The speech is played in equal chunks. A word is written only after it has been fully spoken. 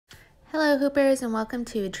Hello Hoopers and welcome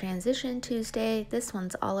to Transition Tuesday. This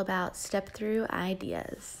one's all about step through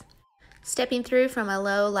ideas. Stepping through from a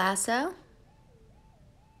low lasso.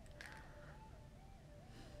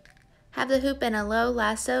 Have the hoop in a low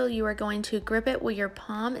lasso. You are going to grip it where your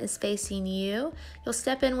palm is facing you. You'll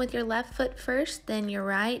step in with your left foot first, then your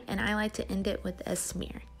right, and I like to end it with a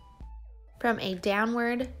smear. From a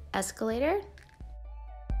downward escalator,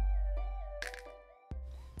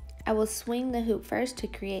 I will swing the hoop first to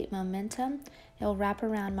create momentum. It will wrap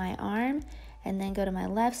around my arm and then go to my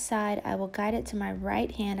left side. I will guide it to my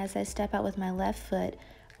right hand as I step out with my left foot,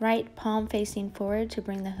 right palm facing forward to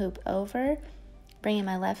bring the hoop over, bringing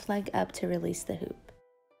my left leg up to release the hoop.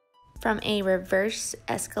 From a reverse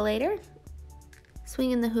escalator,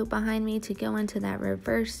 swinging the hoop behind me to go into that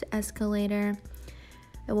reverse escalator.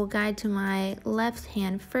 I will guide to my left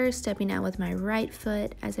hand first, stepping out with my right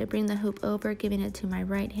foot as I bring the hoop over, giving it to my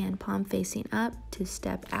right hand, palm facing up to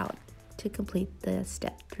step out to complete the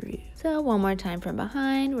step through. So one more time from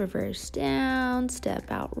behind, reverse down,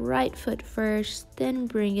 step out right foot first, then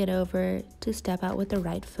bring it over to step out with the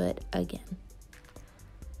right foot again.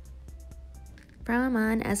 From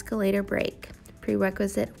an escalator break.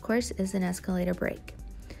 Prerequisite, of course, is an escalator break.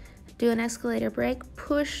 Do an escalator break,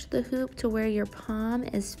 push the hoop to where your palm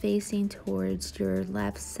is facing towards your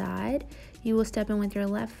left side. You will step in with your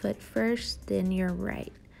left foot first, then your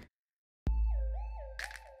right.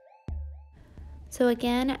 So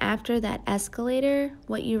again, after that escalator,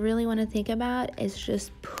 what you really want to think about is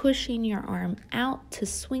just pushing your arm out to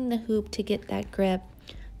swing the hoop to get that grip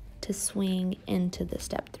to swing into the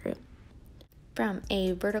step through. From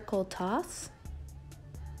a vertical toss,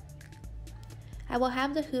 I will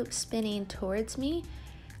have the hoop spinning towards me.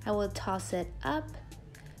 I will toss it up,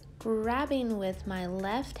 grabbing with my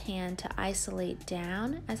left hand to isolate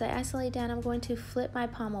down. As I isolate down, I'm going to flip my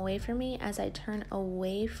palm away from me as I turn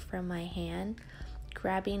away from my hand,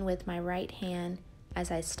 grabbing with my right hand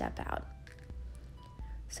as I step out.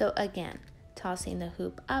 So again, tossing the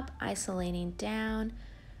hoop up, isolating down,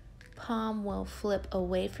 palm will flip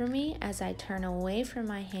away from me as I turn away from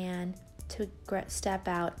my hand to step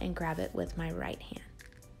out and grab it with my right hand.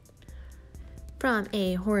 From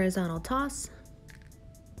a horizontal toss,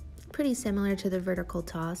 pretty similar to the vertical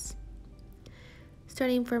toss.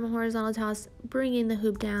 Starting from a horizontal toss, bringing the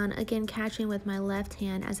hoop down, again catching with my left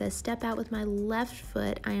hand. As I step out with my left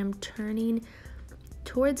foot, I am turning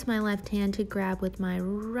towards my left hand to grab with my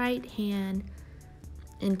right hand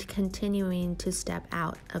and continuing to step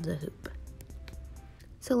out of the hoop.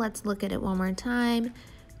 So let's look at it one more time.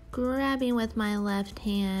 Grabbing with my left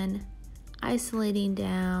hand, isolating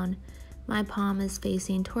down, my palm is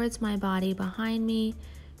facing towards my body behind me,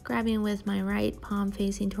 grabbing with my right palm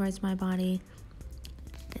facing towards my body,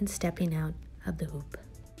 and stepping out of the hoop.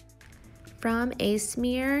 From a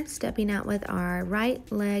smear, stepping out with our right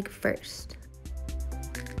leg first.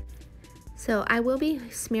 So I will be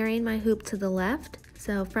smearing my hoop to the left.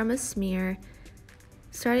 So from a smear,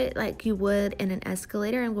 start it like you would in an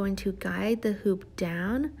escalator. I'm going to guide the hoop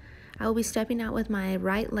down. I will be stepping out with my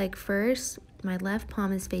right leg first. My left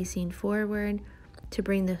palm is facing forward to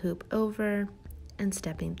bring the hoop over and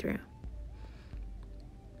stepping through.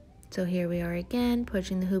 So here we are again,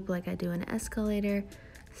 pushing the hoop like I do in an escalator,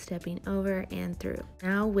 stepping over and through.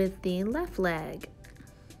 Now with the left leg.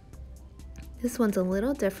 This one's a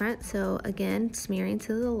little different. So again, smearing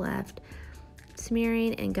to the left,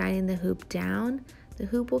 smearing and guiding the hoop down. The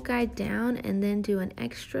hoop will guide down and then do an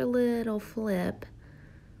extra little flip.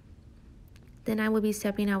 Then I will be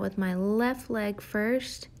stepping out with my left leg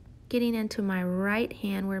first, getting into my right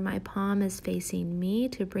hand where my palm is facing me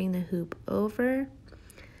to bring the hoop over,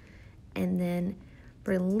 and then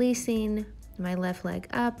releasing my left leg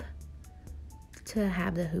up to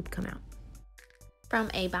have the hoop come out.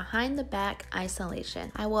 From a behind the back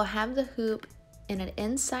isolation, I will have the hoop in an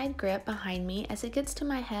inside grip behind me. As it gets to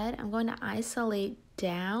my head, I'm going to isolate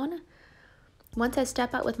down. Once I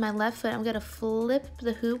step out with my left foot, I'm going to flip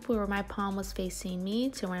the hoop where my palm was facing me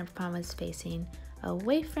to where my palm was facing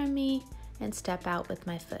away from me and step out with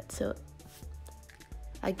my foot. So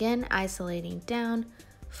again, isolating down,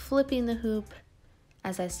 flipping the hoop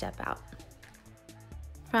as I step out.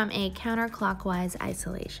 From a counterclockwise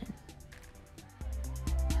isolation.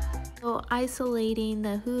 So isolating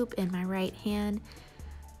the hoop in my right hand,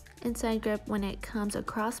 inside grip. When it comes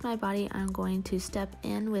across my body, I'm going to step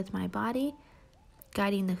in with my body,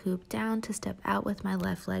 guiding the hoop down to step out with my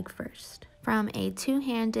left leg first. From a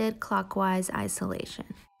two-handed clockwise isolation.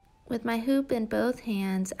 With my hoop in both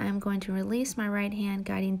hands, I'm going to release my right hand,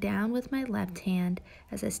 guiding down with my left hand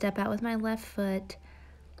as I step out with my left foot,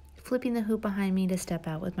 flipping the hoop behind me to step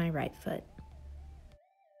out with my right foot.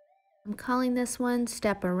 I'm calling this one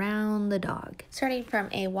Step Around the Dog. Starting from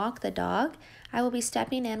a walk the dog, I will be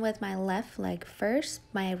stepping in with my left leg first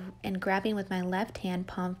and grabbing with my left hand,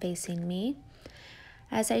 palm facing me.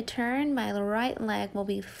 As I turn, my right leg will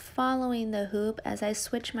be following the hoop as I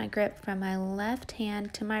switch my grip from my left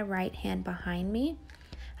hand to my right hand behind me.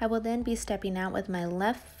 I will then be stepping out with my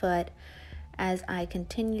left foot as I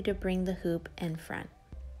continue to bring the hoop in front.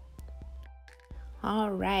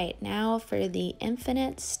 All right, now for the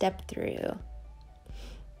infinite step through.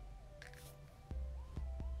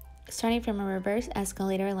 Starting from a reverse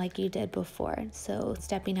escalator like you did before. So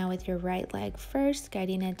stepping out with your right leg first,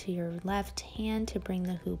 guiding it to your left hand to bring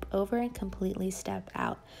the hoop over and completely step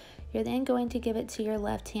out. You're then going to give it to your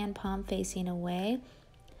left hand, palm facing away,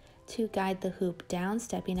 to guide the hoop down,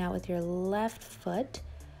 stepping out with your left foot,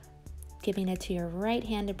 giving it to your right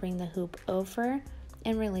hand to bring the hoop over,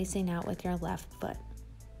 and releasing out with your left foot.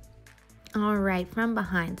 All right, from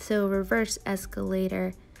behind, so reverse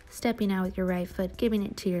escalator, stepping out with your right foot, giving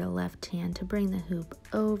it to your left hand to bring the hoop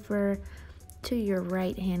over to your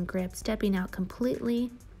right hand grip, stepping out completely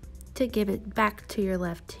to give it back to your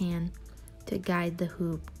left hand to guide the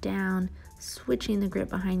hoop down, switching the grip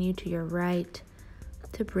behind you to your right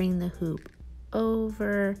to bring the hoop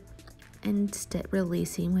over, and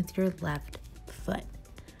releasing with your left foot.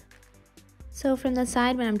 So from the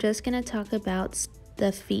side, I'm just going to talk about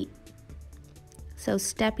the feet. So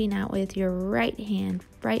stepping out with your right hand,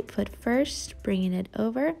 right foot first, bringing it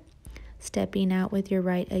over, stepping out with your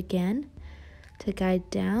right again to guide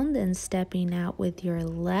down, then stepping out with your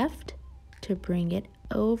left to bring it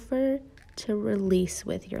over to release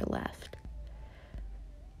with your left.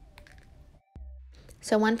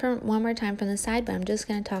 So one more time from the side, but I'm just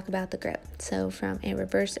going to talk about the grip. So from a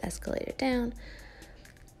reverse escalator down,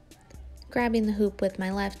 grabbing the hoop with my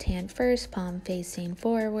left hand first, palm facing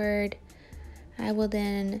forward. I will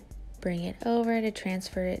then bring it over to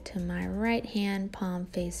transfer it to my right hand, palm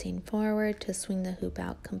facing forward to swing the hoop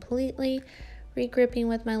out completely, regripping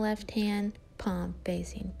with my left hand, palm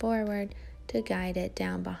facing forward to guide it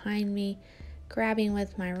down behind me, grabbing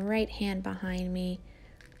with my right hand behind me,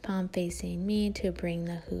 palm facing me to bring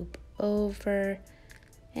the hoop over,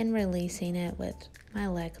 and releasing it with my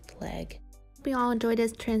left leg. Hope you all enjoyed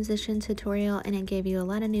this transition tutorial and it gave you a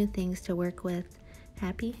lot of new things to work with.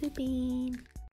 Happy hooping!